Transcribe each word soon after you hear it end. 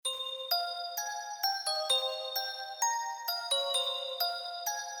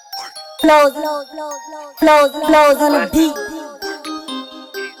Flows on the beat.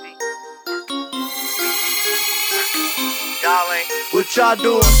 Y'all ain't. What y'all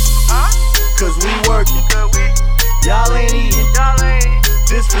doing? Huh? Cause we working. Cause we. Y'all ain't eating. Y'all ain't.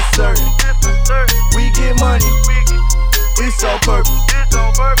 This for certain. This for certain. We get money. We get. It's on purpose. It's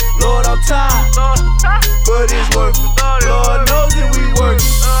on purpose. Lord, I'm tired, Lord, but it's worth it. Lord knows that we work.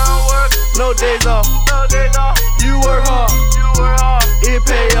 No days off. No days off. You work hard. You work hard. It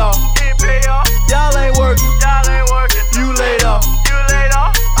pay off. It pay off. Y'all ain't working. Y'all ain't working. You laid off. You laid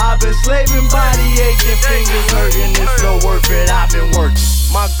off. I've been slaving, body aching, fingers hurting. It's so worth it. I've been working.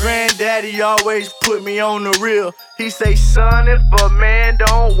 My granddaddy always put me on the real. He say, son, if a man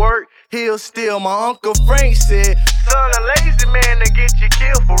don't work, he'll steal. My Uncle Frank said, Son, a lazy man to get you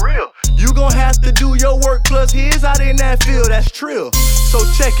killed for real. you gon' have to do your work plus his out in that field, that's trill. So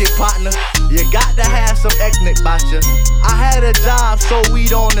check it, partner, you got to have some ethnic about you. I had a job, so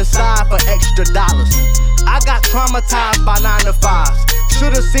weed on the side for extra dollars. I got traumatized by 9 to 5s.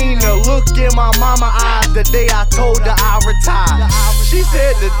 Should've seen the look in my mama eyes the day I told her I retired. She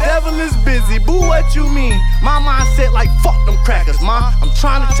said the devil is busy, boo, what you mean? My mindset like fuck them crackers, ma. I'm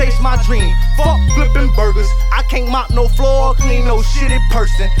trying to chase my dream. Fuck flipping burgers. I can't mop no floor or clean no shitty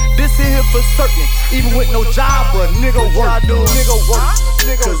person. This here for certain, even with no job, but nigga work. Nigga work.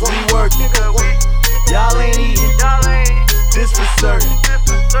 Cause we working. Y'all ain't eating. Y'all ain't. This for certain. This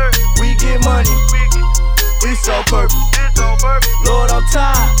for certain. We get money. We get. It's on purpose. It's on purpose. Lord, I'm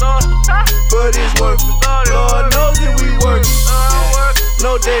tired, Lord, but it's worth it. Lord knows that we work.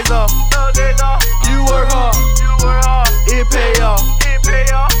 No days off. No days off. You work hard. You work hard. It pay off. It pay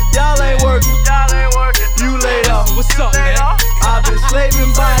off. Y'all ain't working. Y'all ain't working. You laid off. What's up, Laid man? off. I've been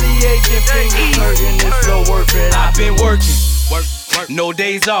slaving, body aching, fingers hurting. It's so worth it. I've been working, no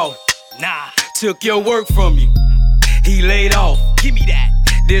days off. Nah, took your work from you. He laid off. Give me that.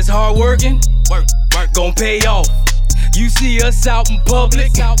 This hard working, gon' pay off. You see us out in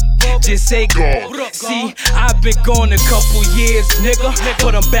public, just say go. See, I've been gone a couple years, nigga,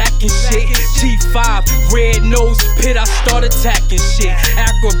 but I'm back in shit. G5, red nose pit, I start attacking shit.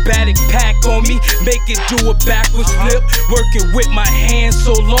 Acrobatic pack on me, make it do a backwards flip. Working with my hands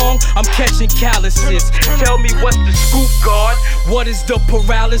so long, I'm catching calluses. Tell me what's the scoop, guard? What is the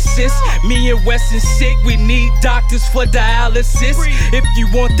paralysis? Me and Wesson sick, we need doctors for dialysis. If you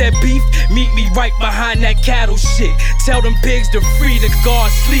want that beef, meet me right behind that cattle shit. Tell them pigs to free the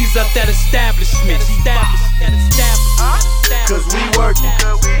guard sleeves up that establishment. Cause we working.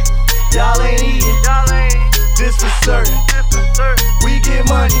 Cause we. Y'all ain't eating. Y'all ain't. This for certain. This for certain. We get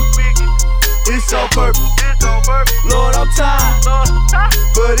money. We get. It's on purpose. It's on purpose. Lord, I'm tired, Lord,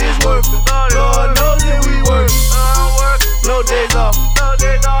 but it's worth it. Lord knows that we work. No days off. No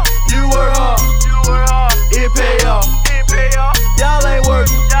days off. You work hard. You work hard. It pay off. It pay off. Y'all ain't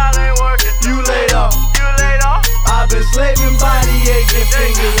working. Y'all ain't working. You laid off. You laid off. I've been slaving, body aching,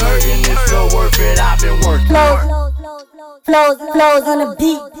 fingers hurting. It's so worth it. I've been working. Flows on the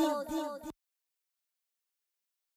beat.